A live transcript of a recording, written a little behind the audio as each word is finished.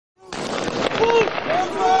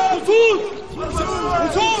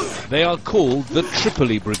They are called the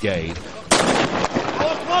Tripoli Brigade,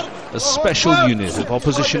 a special unit of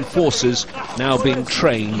opposition forces now being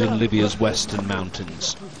trained in Libya's western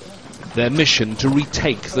mountains. Their mission to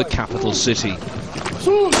retake the capital city.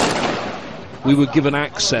 We were given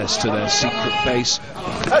access to their secret base,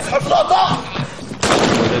 where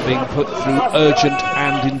they're being put through urgent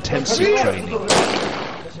and intensive training.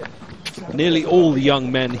 Nearly all the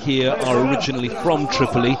young men here are originally from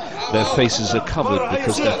Tripoli. Their faces are covered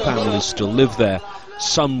because their families still live there.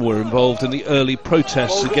 Some were involved in the early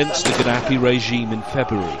protests against the Gaddafi regime in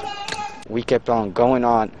February. We kept on going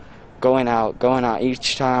out.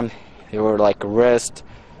 Each time they were like arrest,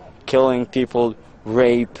 killing people,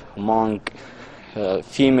 rape among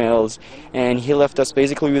females, and he left us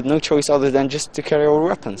basically with no choice other than just to carry our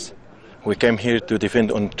weapons. We came here to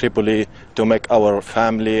defend on Tripoli, to make our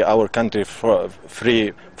family, our country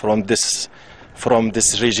free from this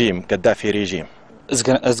regime, Gaddafi regime. It's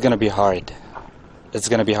gonna be hard. It's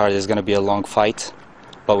gonna be hard. It's gonna be a long fight,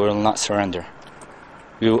 but we will not surrender.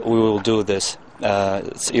 We will do this.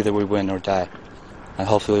 It's either we win or die, and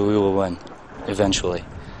hopefully we will win eventually.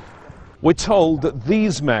 We're told that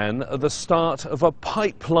these men are the start of a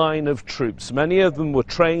pipeline of troops. Many of them were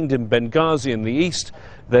trained in Benghazi in the east.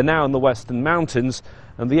 They're now in the western mountains,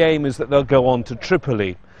 and the aim is that they'll go on to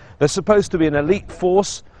Tripoli. They're supposed to be an elite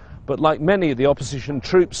force, but like many of the opposition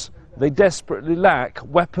troops, they desperately lack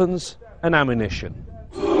weapons and ammunition.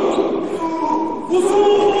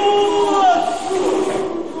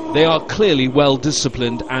 They are clearly well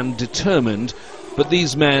disciplined and determined, but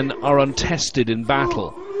these men are untested in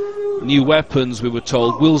battle. New weapons, we were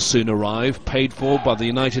told, will soon arrive, paid for by the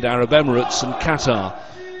United Arab Emirates and Qatar.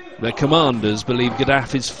 Their commanders believe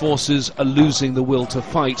Gaddafi's forces are losing the will to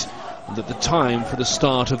fight, and that the time for the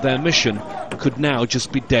start of their mission could now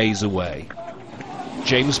just be days away.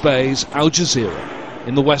 James Bays, Al Jazeera,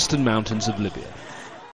 in the western mountains of Libya.